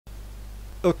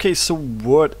Okay, so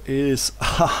what is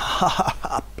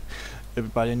up,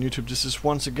 everybody on YouTube? This is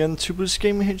once again Tubeless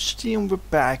Gaming HD, and we're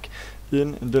back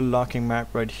in the locking map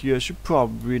right here, as you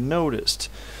probably noticed.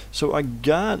 So I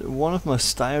got one of my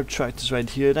style tractors right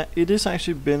here. It has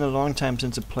actually been a long time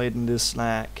since I played in this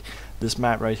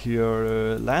map right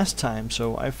here last time,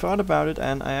 so I thought about it,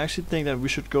 and I actually think that we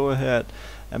should go ahead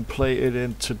and play it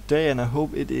in today, and I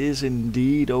hope it is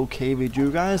indeed okay with you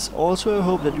guys. Also, I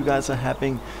hope that you guys are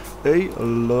having a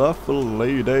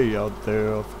lovely day out there.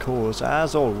 Of course,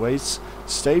 as always,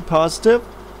 stay positive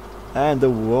and the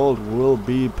world will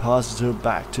be positive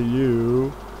back to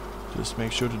you. Just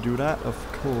make sure to do that, of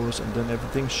course, and then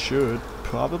everything should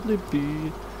probably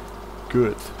be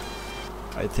good.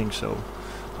 I think so.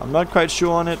 I'm not quite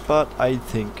sure on it, but I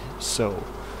think so.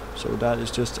 So that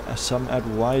is just some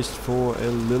advice for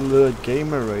a little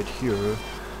gamer right here.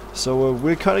 So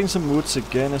we're cutting some woods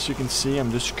again. As you can see,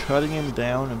 I'm just cutting him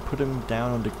down and putting him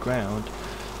down on the ground.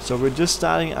 So we're just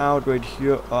starting out right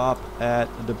here up at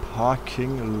the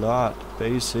parking lot,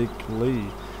 basically.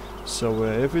 So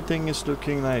everything is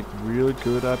looking like real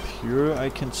good up here, I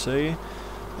can say.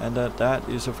 And that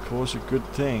is of course a good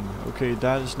thing. Okay,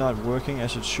 that is not working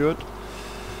as it should.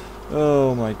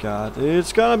 Oh my god,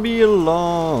 it's gonna be a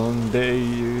long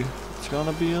day. It's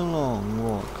gonna be a long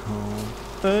walk home.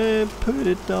 Hey,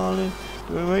 pretty darling,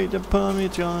 wait upon me.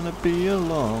 It's gonna be a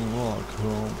long walk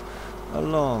home. A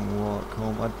long walk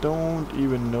home. I don't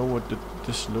even know what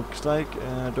this looks like,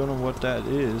 and I don't know what that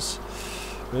is.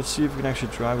 Let's see if we can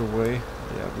actually drive away.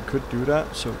 Yeah, we could do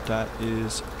that, so that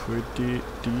is pretty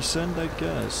decent, I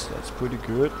guess. That's pretty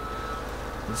good.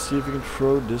 Let's see if we can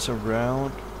throw this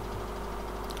around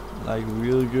like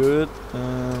real good,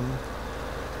 and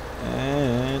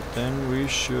then we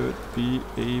should be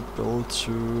able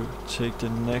to take the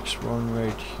next one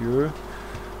right here.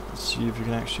 Let's see if we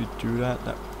can actually do that.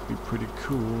 That would be pretty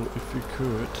cool if we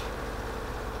could.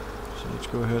 So let's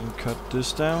go ahead and cut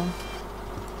this down.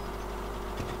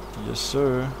 Yes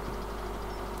sir.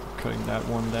 Cutting that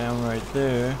one down right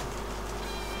there,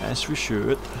 as we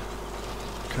should.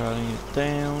 Cutting it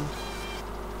down,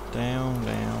 down,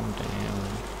 down, down.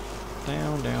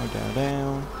 Down, down, down,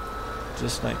 down,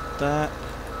 just like that.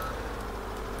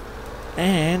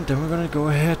 And then we're gonna go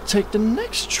ahead and take the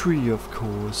next tree, of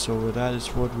course. So that is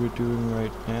what we're doing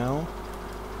right now.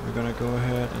 We're gonna go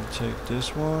ahead and take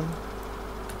this one.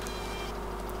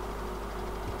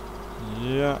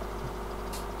 Yeah.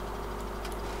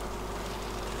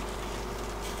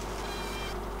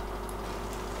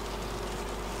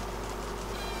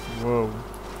 Whoa.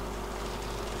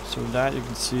 So that you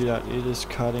can see that it is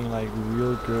cutting like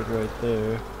real good right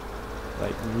there.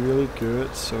 Like really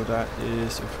good. So that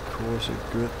is of course a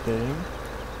good thing.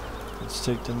 Let's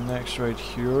take the next right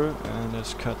here and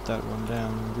let's cut that one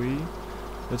down.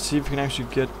 Let's see if we can actually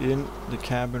get in the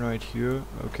cabin right here.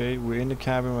 Okay, we're in the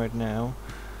cabin right now.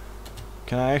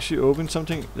 Can I actually open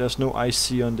something? There's no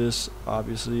IC on this.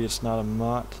 Obviously it's not a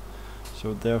mod.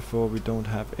 So therefore we don't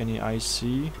have any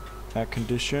IC air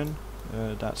condition.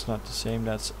 That's not the same,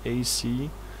 that's AC,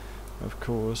 of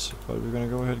course. But we're gonna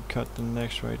go ahead and cut the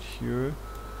next right here.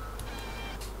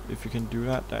 If you can do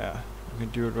that there. You can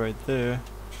do it right there.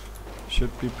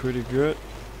 Should be pretty good.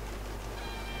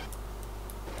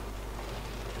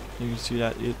 You can see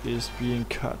that it is being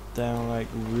cut down like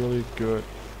really good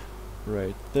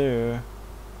right there.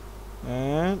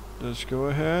 And let's go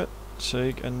ahead,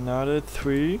 take another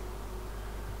 3.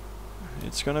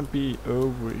 It's gonna be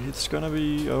over. It's gonna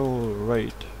be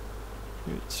alright.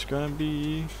 It's gonna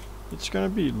be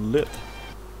lit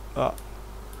up.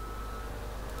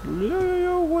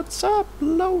 Yo, what's up,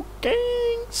 low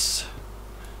gangs?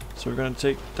 So we're gonna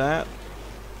take that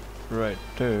right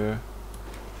there.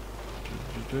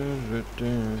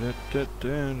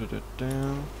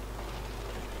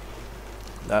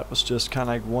 That was just kinda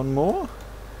like one more.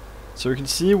 So you can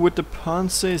see with the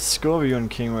Ponce Scorpion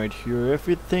King right here,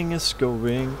 everything is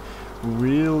going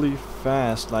really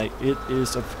fast. Like it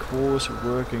is of course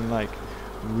working like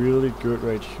really good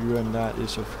right here, and that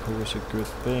is of course a good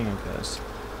thing, I guess.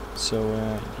 So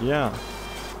yeah,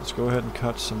 let's go ahead and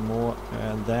cut some more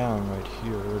down right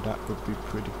here. That would be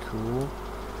pretty cool.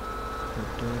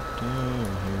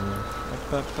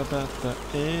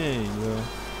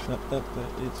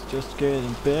 It's just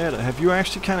getting better. Have you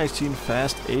actually kind of seen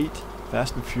Fast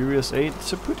and Furious 8?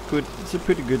 It's a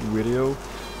pretty good video,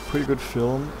 pretty good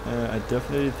film. I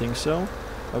definitely think so.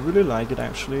 I really like it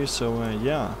actually. So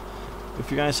yeah, if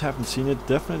you guys haven't seen it,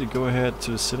 definitely go ahead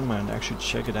to the cinema and actually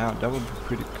check it out. That would be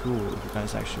pretty cool if you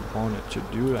guys actually wanted to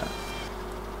do that.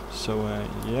 So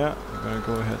yeah, we're gonna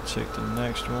go ahead and take the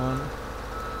next one.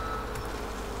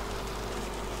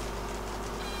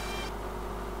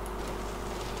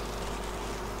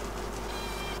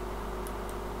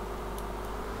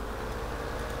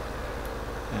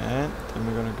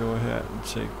 go ahead and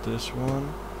take this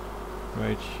one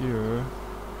right here.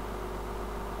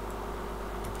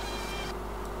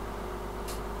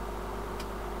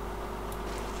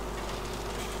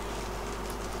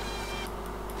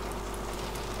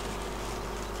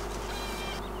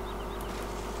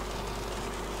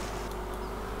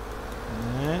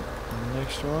 Alright,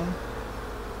 next one.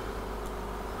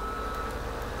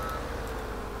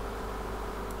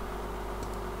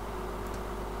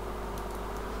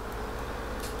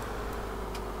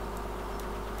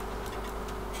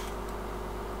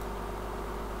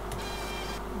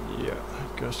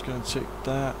 Just gonna take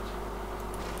that.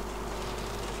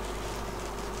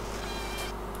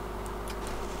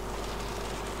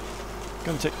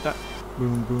 Gonna take that.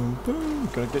 Boom, boom, boom.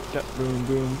 Gonna get that. Boom,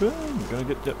 boom, boom. Gonna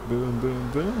get that. Boom,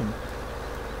 boom, boom.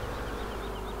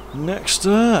 Next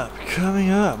up, coming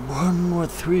up, 1 more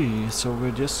 3. So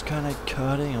we're just kind of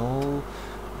cutting all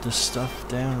the stuff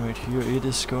down right here. It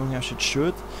is going as it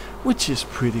should, which is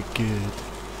pretty good.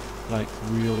 Like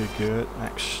really good,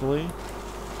 actually.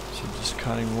 So just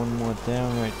cutting one more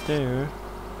down right there.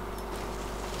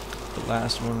 The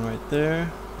last one right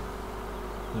there.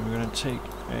 Then we're gonna take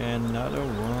another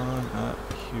one up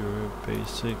here,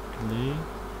 basically.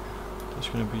 It's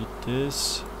gonna be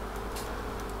this.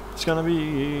 It's gonna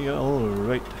be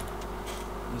alright.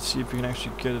 Let's see if we can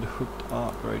actually get it hooked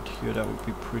up right here. That would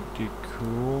be pretty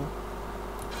cool.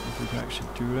 If we can actually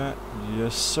do that.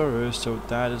 Yes sir, so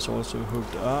that is also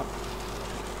hooked up.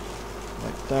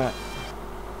 Like that.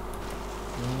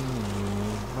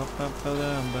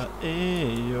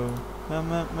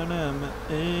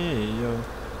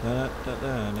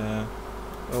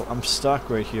 Oh, I'm stuck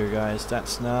right here, guys.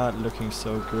 That's not looking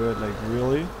so good. Like,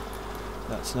 really?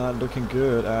 That's not looking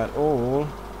good at all.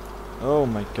 Oh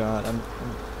my god,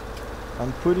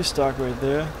 I'm pretty stuck right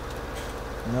there.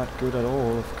 Not good at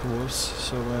all, of course.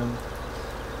 So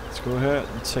let's go ahead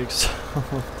and take some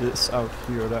of this out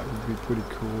here. That would be pretty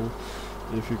cool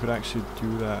if you could actually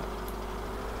do that.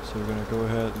 So we're gonna go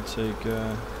ahead and take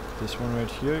this one right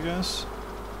here, I guess.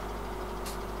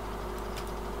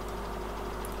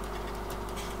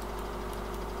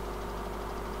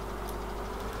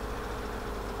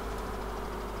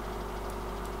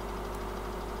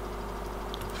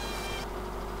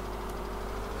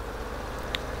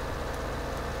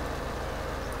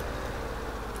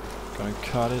 Gonna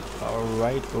cut it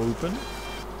right open.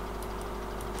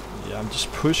 Yeah, I'm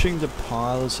just pushing the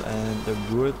piles and the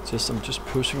wood, I'm just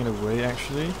pushing it away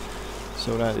actually,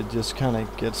 so that it just kind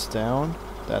of gets down.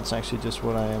 That's actually just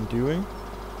what I am doing.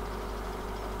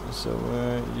 So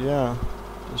yeah,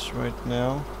 just right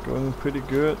now, going pretty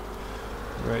good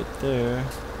right there.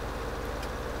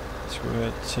 Let's go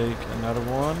ahead and take another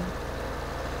one.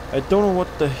 I don't know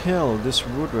what the hell this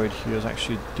wood right here is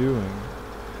actually doing.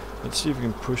 Let's see if we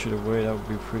can push it away. That would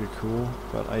be pretty cool,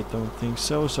 but I don't think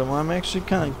so. So I'm actually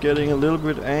kind of getting a little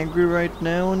bit angry right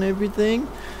now and everything.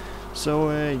 So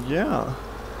yeah.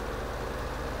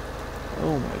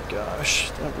 Oh my gosh,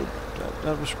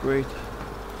 that was great.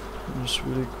 It was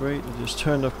really great. I just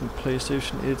turned up on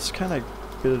PlayStation. It's kind of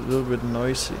a little bit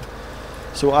noisy.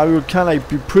 So I would kind of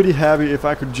be pretty happy if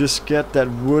I could just get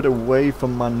that wood away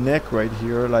from my neck right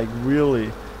here. Like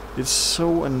really, it's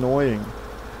so annoying.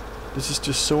 This is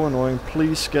just so annoying.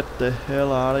 Please get the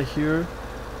hell out of here.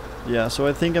 Yeah, so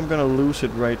I think I'm gonna lose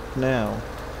it right now.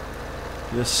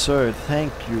 Yes sir,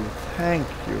 thank you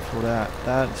for that.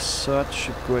 That's such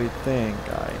a great thing,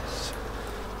 guys.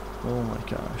 Oh my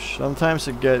gosh. Sometimes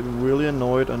I get really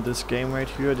annoyed on this game right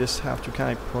here. I just have to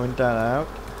kind of point that out.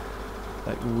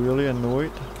 Like really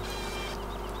annoyed.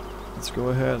 Let's go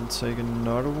ahead and take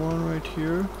another one right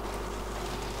here.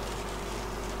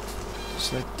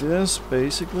 Just like this,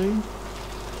 basically.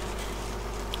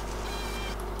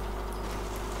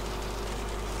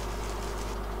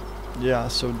 Yeah,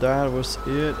 so that was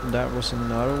it. That was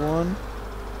another one.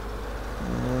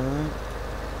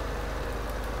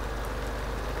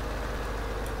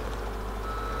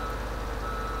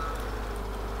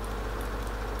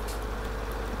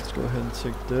 Let's go ahead and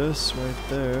take this right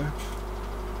there.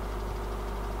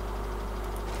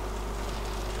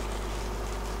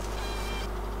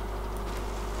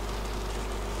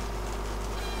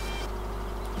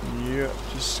 Yeah,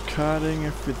 just cutting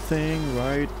everything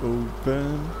right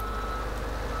open.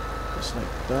 Just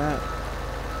like that.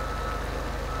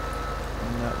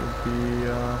 And that would be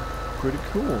pretty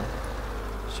cool.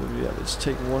 So yeah, let's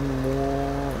take one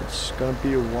more. It's gonna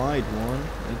be a wide one,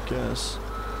 I guess.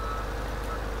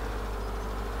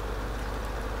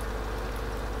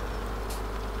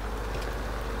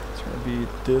 It's gonna be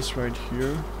this right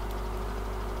here.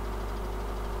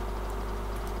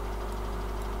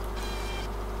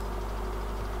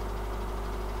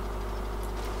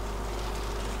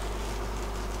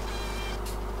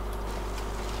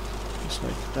 Just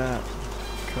like that.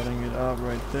 Cutting it out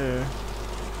right there.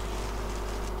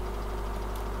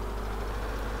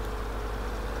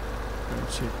 Gonna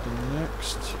take the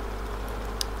next.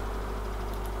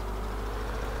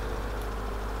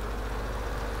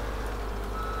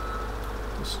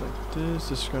 Just like this.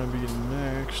 This is gonna be the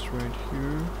next right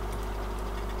here.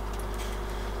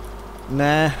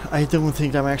 Nah, I don't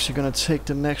think I'm actually gonna take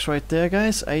the next right there,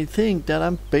 guys. I think that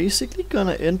I'm basically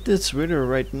gonna end this video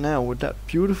right now with that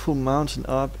beautiful mountain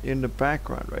up in the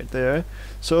background right there.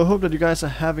 So I hope that you guys are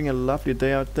having a lovely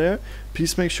day out there.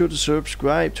 Please make sure to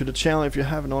subscribe to the channel if you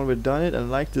haven't already done it, and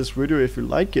like this video if you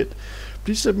like it.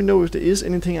 Please let me know if there is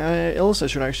anything else I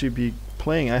should actually be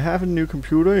playing. I have a new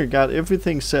computer, I got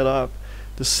everything set up,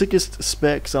 the sickest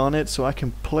specs on it, so I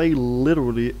can play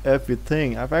literally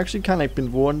everything. I've actually kind of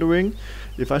been wondering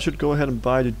if I should go ahead and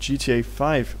buy the GTA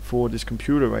 5 for this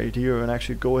computer right here and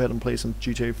actually go ahead and play some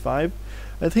GTA 5.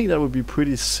 I think that would be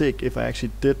pretty sick if I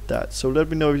actually did that. So let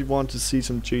me know if you want to see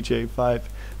some GTA 5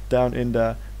 down in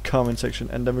the comment section,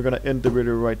 and then we're gonna end the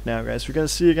video right now, guys. We're gonna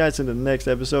see you guys in the next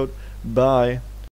episode. Bye.